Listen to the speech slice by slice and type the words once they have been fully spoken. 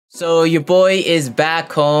So your boy is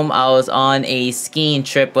back home. I was on a skiing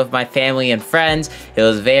trip with my family and friends. It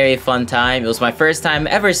was a very fun time. It was my first time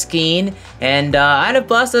ever skiing, and I had a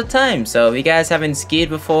blast of time. So if you guys haven't skied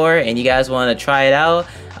before and you guys want to try it out,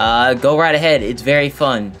 go right ahead. It's very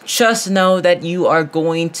fun. Just know that you are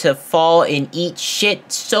going to fall and eat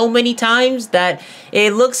shit so many times that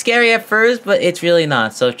it looks scary at first, but it's really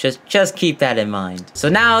not. So just keep that in mind. So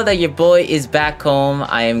now that your boy is back home,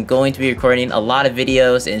 I am going to be recording a lot of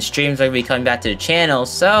videos and streams are going to be coming back to the channel.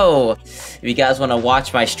 So if you guys want to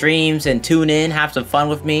watch my streams and tune in, have some fun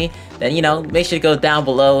with me, then make sure to go down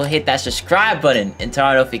below, hit that subscribe button, and turn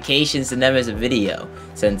on notifications to never miss a video.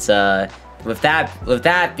 Since with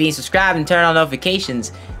that being subscribed and turn on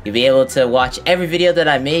notifications, you'll be able to watch every video that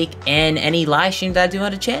I make and any live streams that I do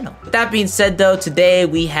on the channel. With that being said though, today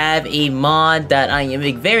we have a mod that I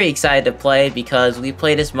am very excited to play because we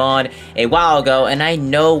played this mod a while ago, and I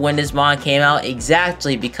know when this mod came out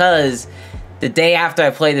exactly because the day after I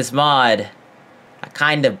played this mod, I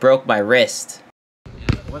kind of broke my wrist.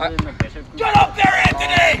 Get up there,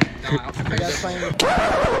 Anthony!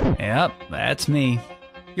 Yep, that's me.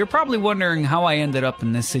 You're probably wondering how I ended up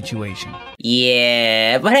in this situation.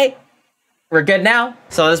 Yeah, but hey, we're good now.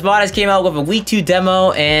 So this mod has came out with a week 2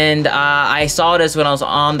 demo, and I saw this when I was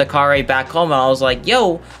on the car ride back home, and I was like,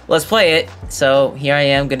 yo, let's play it. So here I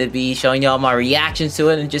am gonna be showing y'all my reactions to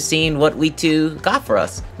it and just seeing what week 2 got for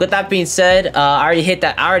us. With that being said, I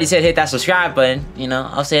already said hit that subscribe button.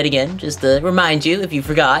 I'll say it again just to remind you if you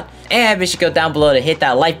forgot. And be sure to go down below to hit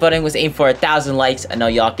that like button. Let's aim for 1,000 likes. I know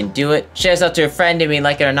y'all can do it. Share this out to a friend if you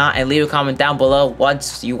like it or not, and leave a comment down below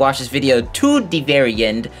once you watch this video to the very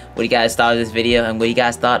end. What you guys thought of this video and what you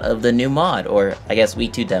guys thought of the new mod, or I guess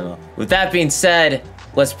week 2 demo. With that being said,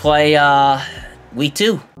 let's play week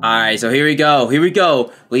 2. Alright, so here we go.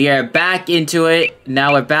 We are back into it.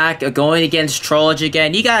 Now we're back going against Trollege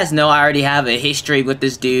again. You guys know I already have a history with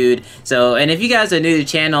this dude. So, and if you guys are new to the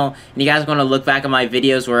channel and you guys want to look back at my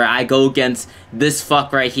videos where I go against this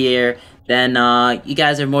fuck right here, then you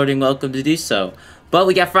guys are more than welcome to do so. But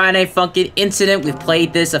we got Friday Night Funkin Incident. We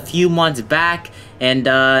played this a few months back, and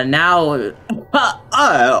now,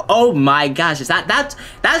 oh my gosh, that's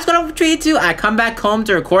what I'm treated to. I come back home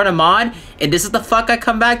to record a mod, and this is the fuck I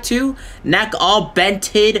come back to. Neck all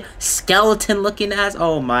bented, skeleton looking ass.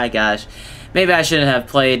 Oh my gosh, maybe I shouldn't have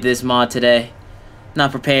played this mod today.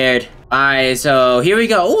 Not prepared. Alright, so here we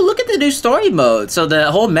go. Oh, look at the new story mode. So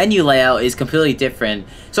the whole menu layout is completely different.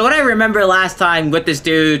 So what I remember last time with this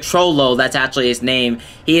dude, TROLOLO, that's actually his name,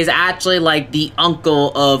 he is actually like the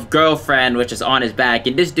uncle of girlfriend, which is on his back.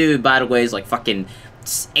 And this dude, by the way, is like fucking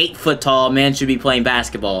 8 foot tall. Man should be playing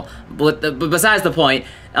basketball. But besides the point,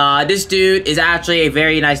 this dude is actually a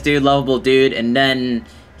very nice dude, lovable dude, and then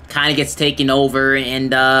kind of gets taken over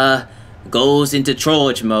and goes into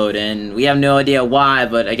Trollege mode, and we have no idea why,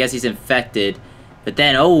 but I guess he's infected. But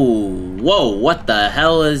then, oh, whoa, what the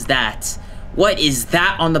hell is that? What is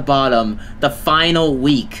that on the bottom? The final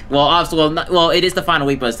week. Well, obviously, well, it is the final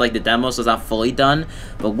week, but it's like the demo, so it's not fully done.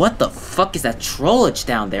 But what the fuck is that Trollege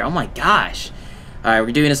down there? Oh my gosh. Alright,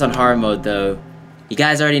 we're doing this on hard mode, though. You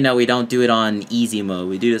guys already know we don't do it on easy mode.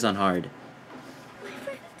 We do this on hard.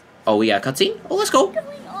 Oh, we got a cutscene? Oh, let's go.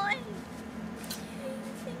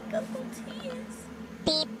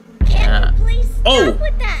 Please stop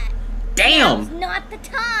with that. Damn. Now's not the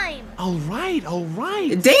time. All right.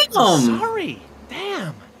 Damn. Sorry.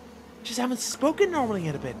 Damn. Just haven't spoken normally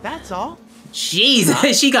in a bit. That's all.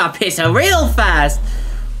 Jeez, she got pissed real fast.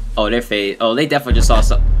 Oh, their face. Oh, they definitely just saw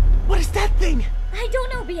some. What is that thing? I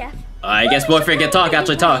don't know, BF. I guess boyfriend can talk.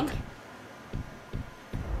 Actually, talk.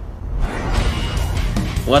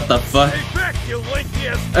 What the fuck? Stay back, you lanky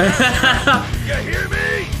ass. You hear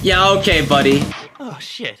me? Yeah, okay, buddy. Oh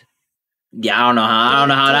shit. Yeah, I don't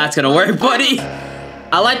know how that's gonna work, buddy.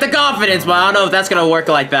 I like the confidence, but I don't know if that's gonna work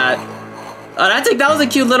like that. That was a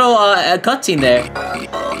cute little cutscene there.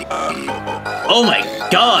 Oh my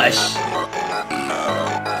gosh.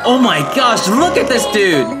 Oh my gosh, look at this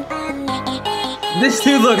dude. This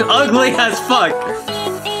dude looks ugly as fuck.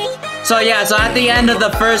 So yeah, so at the end of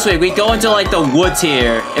the first week, we go into like the woods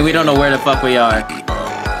here, and we don't know where the fuck we are.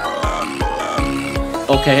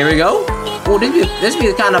 Okay, here we go. Oh, this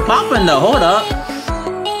music kind of popping though. Hold up.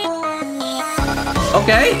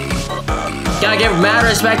 Okay. Gotta give mad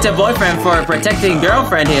respect to boyfriend for protecting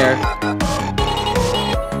girlfriend here.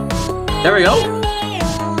 There we go.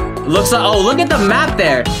 Looks like, oh, look at the map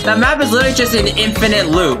there. That map is literally just an infinite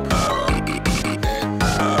loop.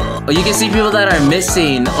 Oh, you can see people that are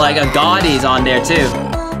missing, like a Gaudi's on there too.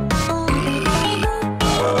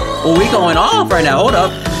 Oh, we going off right now. Hold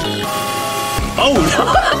up. Oh,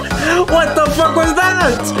 What the fuck was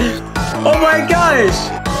that? Oh my gosh!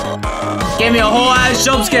 Gave me a whole ass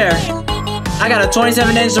jump scare. I got a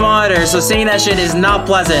 27-inch monitor, so seeing that shit is not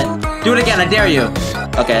pleasant. Do it again, I dare you.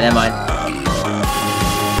 Okay, never mind.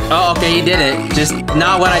 Oh, okay, you did it. Just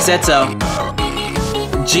not when I said so.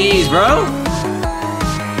 Jeez, bro.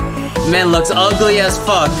 Man looks ugly as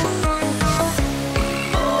fuck.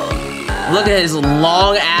 Look at his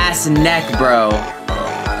long ass neck, bro.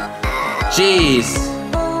 Jeez.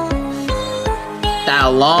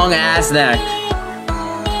 That long ass neck.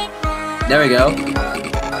 There we go.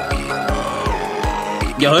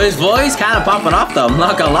 Yo, his voice kind of popping off though, I'm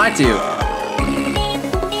not gonna lie to you.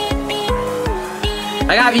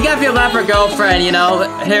 You gotta feel bad for a girlfriend, you know?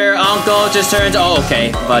 Her uncle just turns, oh,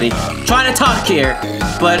 okay, buddy. Trying to talk here,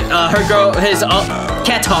 but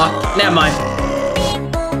can't talk, never mind.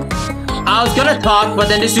 I was gonna talk, but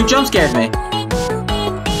then this dude jump scared me.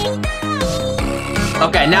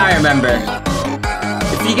 Okay, now I remember.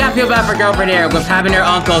 If you gotta feel bad for a girlfriend here with having her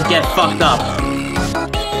uncle get fucked up.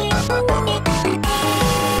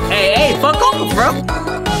 Hey, fuck off, bro!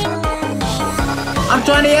 I'm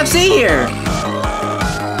trying to FC here!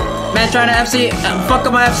 Man, trying to FC, fuck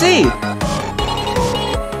up my FC!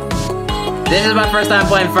 This is my first time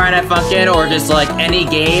playing Friday Night Funkin' or just like any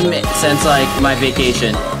game since like my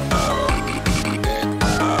vacation.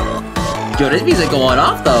 Yo, this music going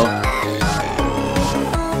off though.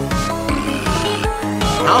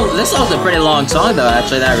 Oh, this song's a pretty long song though,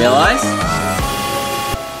 actually, that I realized.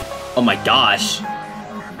 Oh my gosh.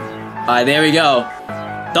 Alright, there we go.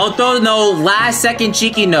 Don't throw no last second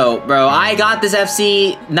cheeky note, bro. I got this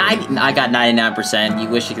FC 90. I got 99%. You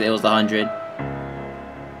wish it was 100.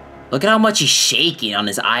 Look at how much he's shaking on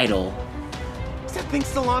his idol. Is that thing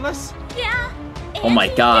still on us? Yeah. Oh my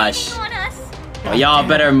gosh. On us. Oh, y'all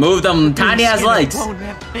better move them tiny ass legs.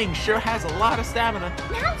 That thing sure has a lot of stamina.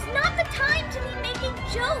 Now's not the time to be making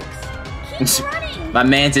jokes. Keep running. My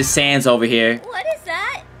man's his sands over here. What is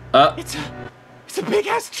that? It's a big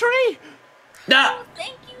ass tree. Nah. Oh,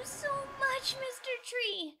 thank you so much, Mr.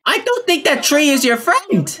 Tree. I don't think that tree is your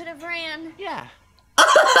friend. Could have ran. Yeah.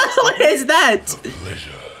 What is that?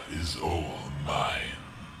 Pleasure is all mine.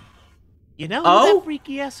 You know Oh? who that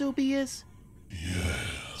freaky SOB is?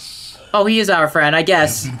 Yes. Oh, he is our friend, I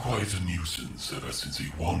guess. He's been quite a nuisance ever since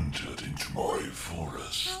he wandered into my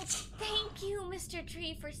forest. Oh, thank you, Mr.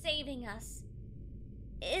 Tree, for saving us.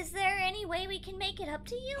 Is there any way we can make it up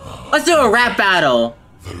to you? Let's do a rap battle.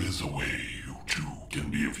 There is a way you two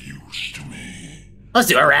can be of use to me. Let's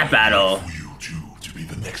do a rap battle. For you two to be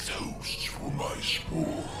the next hosts for my spores.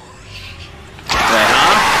 Wait,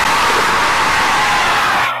 huh?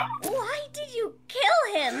 Why did you kill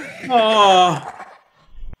him? Oh.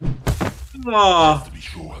 Oh. To be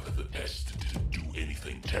sure that the pest didn't do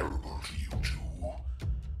anything terrible to you two.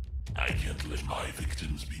 I can't let my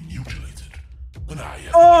victims be mutilated when I have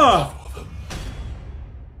use for them.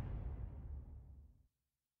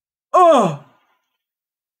 Oh.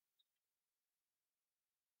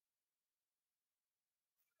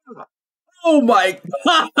 Oh my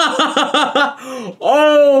god.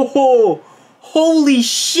 Oh. Holy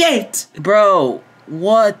shit. Bro,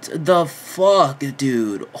 what the fuck,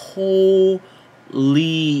 dude? Holy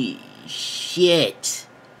shit.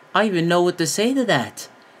 I don't even know what to say to that.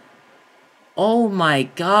 Oh my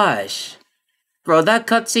gosh. Bro, that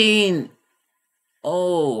cutscene.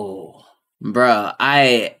 Oh. Bro,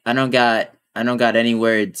 I don't got any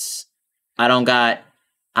words. I don't got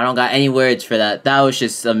any words for that. That was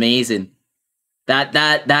just amazing. That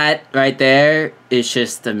right there is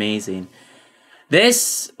just amazing.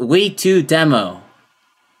 This Week 2 demo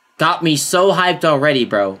got me so hyped already,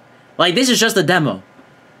 bro. Like, this is just a demo.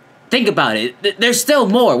 Think about it. There's still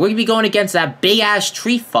more. We're gonna be going against that big-ass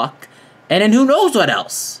tree fuck. And then who knows what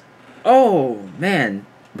else. Oh, man.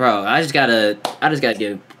 Bro, I just gotta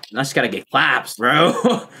get claps, bro.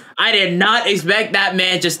 I did not expect that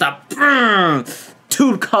man just to...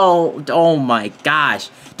 Dude, oh my gosh.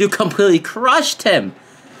 Dude completely crushed him.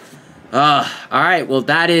 Alright, well,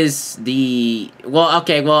 that is the... Well,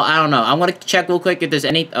 okay, well, I don't know. I'm gonna check real quick if there's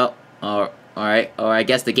any... alright. Or I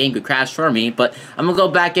guess the game could crash for me, but I'm gonna go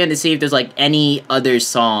back in to see if there's, like, any other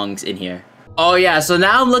songs in here. Oh, yeah, so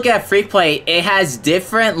now I'm looking at Free Play. It has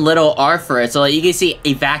different little art for it. So, like, you can see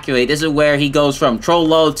Evacuate. This is where he goes from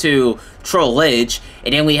TROLOLO to Trollege.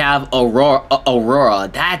 And then we have Aurora.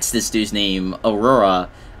 That's this dude's name, Aurora.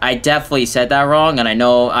 I definitely said that wrong, and I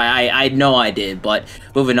know I did, but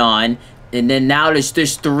moving on. And then now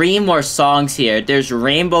there's 3 more songs here. There's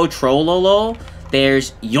Rainbow TROLOLO,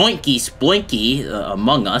 there's Yoinky Splinky,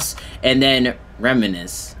 Among Us, and then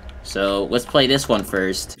Reminisce. So let's play this one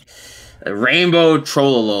first. Rainbow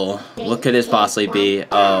Trollolo. What could this possibly be?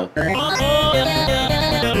 Oh.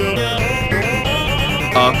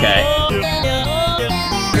 Okay.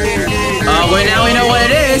 Wait, now we know what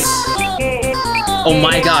it is. Oh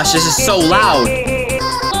my gosh, this is so loud.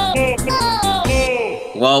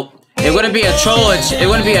 Well, it wouldn't be a Trollege. It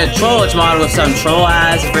wouldn't be a Trollege mod with some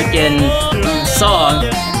troll-ass freaking song.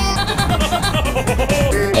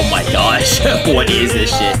 Oh my gosh, what is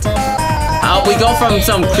this shit? We go from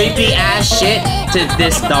some creepy ass shit to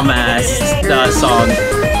this dumbass song.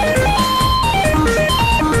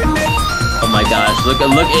 Oh my gosh, look,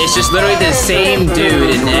 it's just literally the same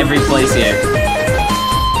dude in every place here.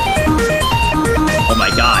 Oh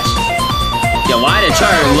my gosh. Yo, why the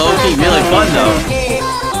chart low-key really fun though?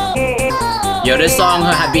 Yo, this song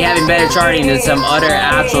be having better charting than some other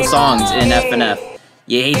actual songs in FNF.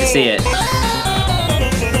 You hate to see it.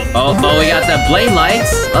 Oh, we got the blame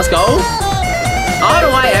lights. Let's go. I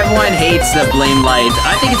don't know why everyone hates the blame lights.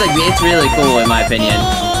 I think it's really cool in my opinion.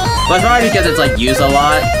 But it's probably because it's like used a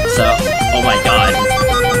lot. So, oh my god.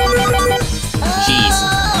 Jeez.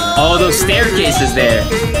 Oh, those staircases there.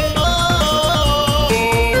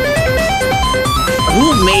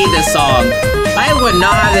 Who made this song? I would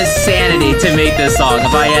not have the sanity to make this song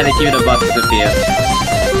if I had to keep it a buck with the few.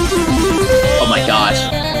 Oh my gosh.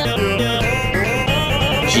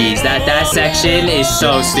 Jeez, that section is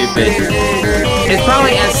so stupid. It's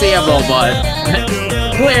probably FCable, but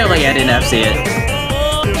clearly I didn't FC it.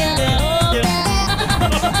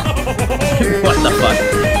 What the fuck?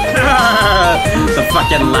 The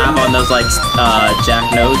fucking laugh on those like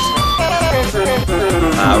jack notes.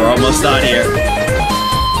 We're almost done here.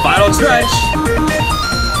 Final stretch.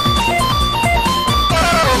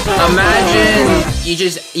 Imagine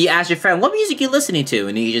you ask your friend what music you listening to,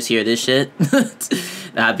 and you just hear this shit.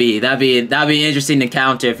 That'd be interesting to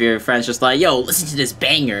counter if your friend's just like, yo, listen to this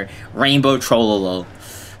banger, Rainbow Trollolo.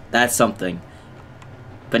 That's something.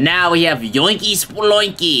 But now we have Yoinky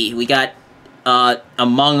Sploinky. We got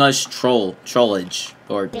Among Us Trollege,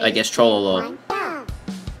 or I guess Trollolo.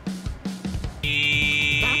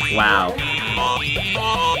 Wow.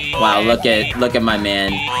 Wow, look at my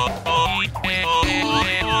man.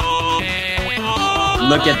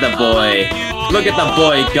 Look at the boy. Look at the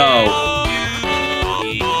boy go.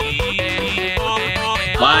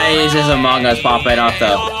 Why is this Among Us popping off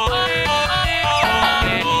though?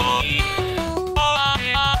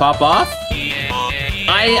 Pop off?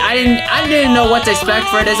 I didn't know what to expect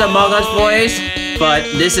for this Among Us voice, but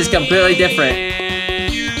this is completely different.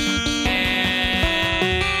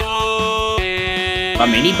 I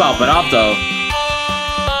mean, he popping off though.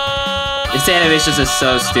 This animations is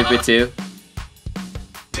so stupid too.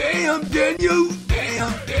 Damn, Daniel!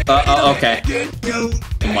 Damn! Okay.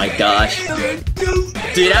 Oh my gosh.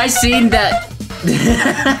 Dude, I seen that.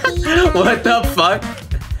 What the fuck?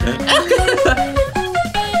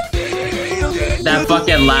 That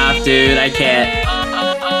fucking laugh, dude. I can't.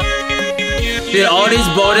 Dude, all these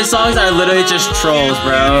bonus songs are literally just trolls,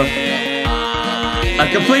 bro. A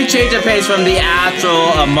complete change of pace from the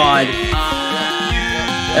actual mod.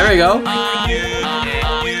 There we go.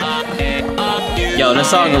 Yo, this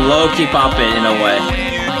song low-key popping in a way.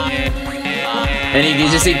 And you can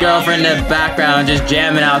just see girlfriend in the background just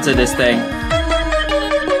jamming out to this thing.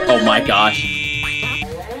 Oh my gosh.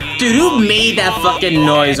 Dude, who made that fucking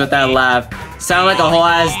noise with that laugh? Sound like a whole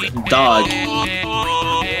ass dog.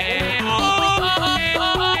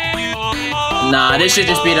 Nah, this should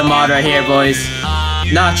just be the mod right here, boys.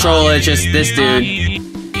 Not Trollege, just this dude.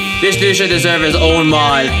 This dude should deserve his own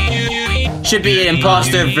mod. Should be an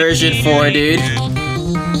imposter version 4, dude.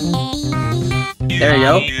 There we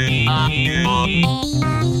go.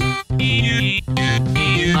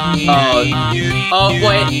 Oh,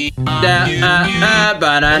 wait.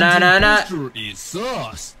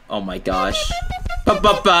 Oh my gosh. What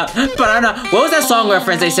was that song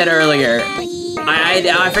reference they said earlier?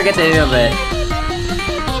 I forget the name of it.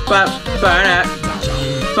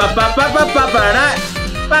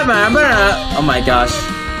 Oh my gosh.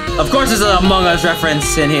 Of course there's an Among Us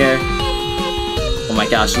reference in here. Oh my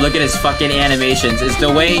gosh, look at his fucking animations. It's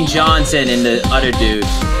Dwayne Johnson and the other dude.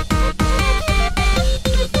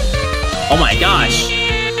 Oh my gosh.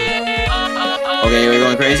 Okay, we're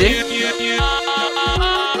going crazy.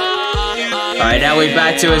 Alright, now we're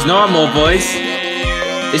back to his normal voice.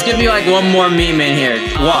 There's gonna be like one more meme in here.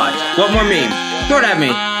 Watch. One more meme. Throw it at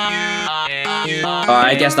me.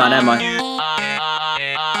 I guess not, am I?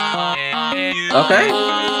 Okay.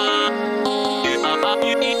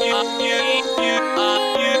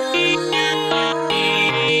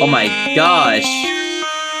 Oh my gosh.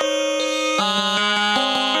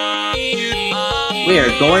 We are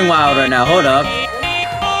going wild right now. Hold up.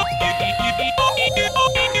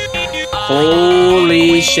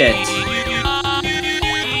 Holy shit.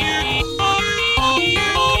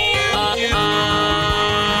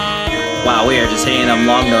 Wow, we are just hitting them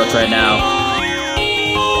long notes right now.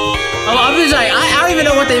 I'm just like, I don't even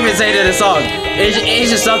know what they even say to the song. It's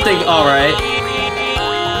just something, alright.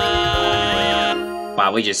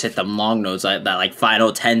 Wow, we just hit them long notes like that, like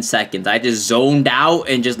final 10 seconds. I just zoned out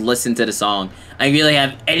and just listened to the song. I didn't really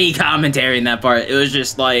have any commentary in that part. It was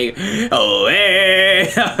just like, oh,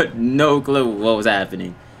 hey. No clue what was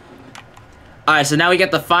happening. Alright, so now we get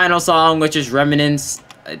the final song, which is Remnants.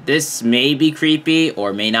 This may be creepy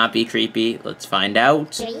or may not be creepy. Let's find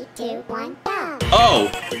out. 3, 2, 1, go! Oh!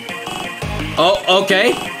 Oh,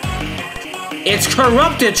 okay. It's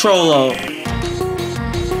corrupted Trollo.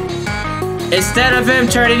 Instead of him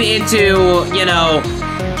turning into, you know,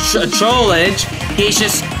 Trollege, he's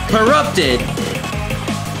just corrupted.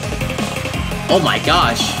 Oh my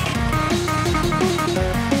gosh.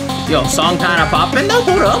 Yo, song kinda poppin' though?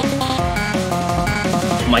 Hold up.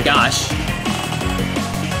 Oh my gosh.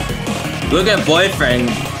 Look at boyfriend.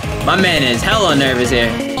 My man is hella nervous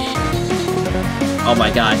here. Oh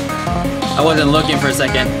my god. I wasn't looking for a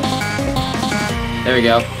second. There we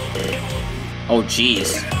go. Oh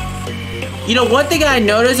jeez. You know, one thing I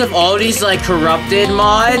noticed of all these like corrupted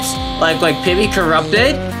mods, like Pibby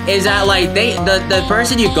corrupted, is that like the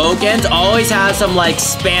person you go against always has some like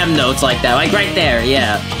spam notes like that. Like right there,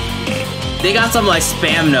 yeah. They got some like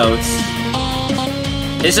spam notes.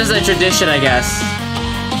 It's just a tradition, I guess.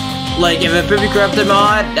 Like, if a Pibby corrupted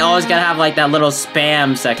mod, they always gotta have, like, that little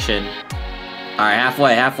spam section. Alright,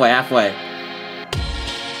 halfway.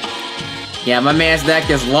 Yeah, my man's neck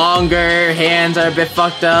is longer, hands are a bit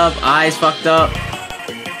fucked up, eyes fucked up.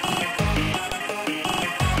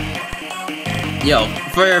 Yo,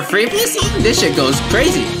 for a free play song, this shit goes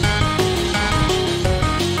crazy.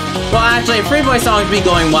 Well, actually, free play songs be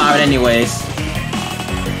going wild anyways.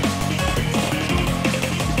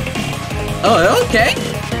 Oh, okay.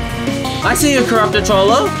 I see you, corrupted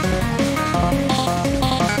Trollo.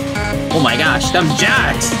 Oh my gosh, them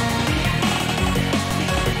jacks.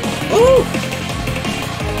 Ooh.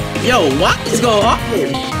 Yo, what is going on?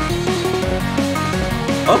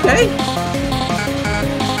 Okay.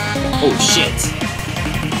 Oh shit.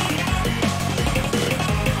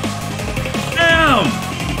 Damn.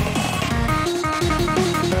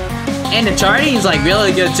 And the charting is like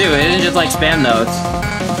really good too. It isn't just like spam notes.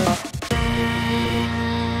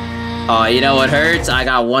 Oh, you know what hurts? I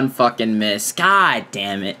got one fucking miss. God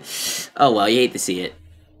damn it. Oh well, you hate to see it.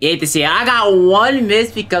 You hate to see it. I got one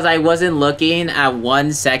miss because I wasn't looking at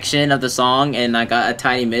one section of the song, and I got a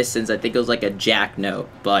tiny miss since I think it was like a jack note.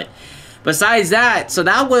 But besides that, so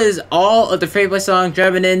that was all of the favorite songs,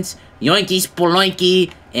 Remnants, Yoinky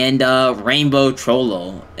Spoloinky, and Rainbow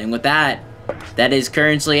Trollo. And with that, that is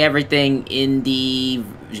currently everything in the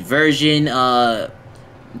version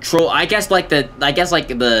I guess like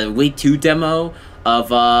the week 2 demo of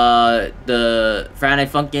the Friday Night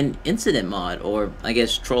Funkin incident mod, or I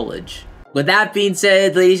guess Trollege. With that being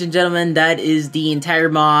said, ladies and gentlemen, that is the entire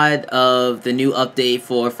mod of the new update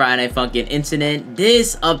for Friday Night Funkin incident.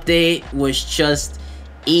 This update was just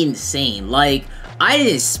insane. Like, I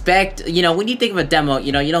didn't expect, you know, when you think of a demo,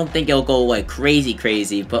 you know, you don't think it'll go like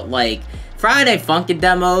crazy, but like Friday Night Funkin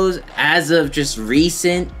demos as of just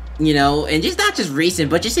recent, you know, and just not just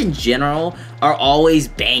recent, but just in general, are always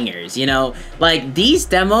bangers, you know? Like, these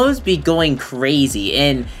demos be going crazy,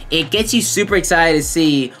 and it gets you super excited to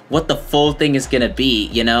see what the full thing is gonna be,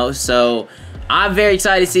 you know? So, I'm very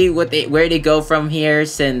excited to see where they go from here,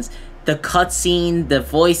 since the cutscene, the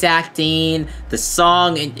voice acting, the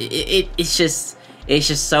song, it's just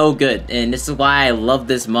so good. And this is why I love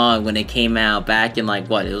this mod when it came out back in, like,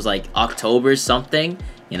 what? It was, like, October something,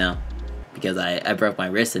 you know? Because I broke my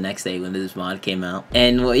wrist the next day when this mod came out.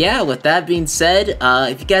 And well, yeah, with that being said,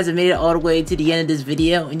 if you guys have made it all the way to the end of this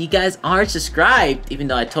video and you guys aren't subscribed, even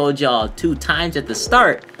though I told y'all 2 times at the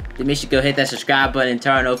start, then make sure to go hit that subscribe button and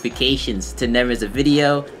turn on notifications to never miss a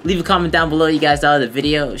video. Leave a comment down below you guys thought of the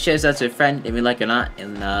video. Share this out to a friend if you like it or not.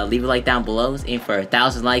 And leave a like down below. Aim for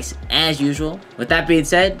 1,000 likes as usual. With that being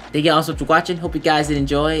said, thank you all so much for watching. Hope you guys did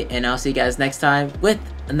enjoy. And I'll see you guys next time with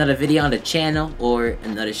another video on the channel or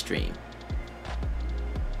another stream.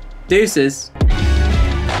 Deuces. Ooh,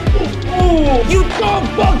 you dumb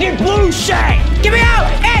fucking blue shit! Get me out!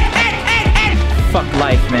 Ed! Fuck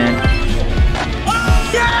life, man.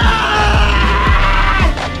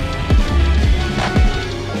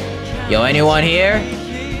 Yo, anyone here?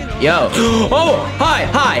 Yo. Oh,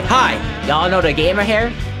 hi. Y'all know the gamer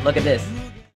here? Look at this.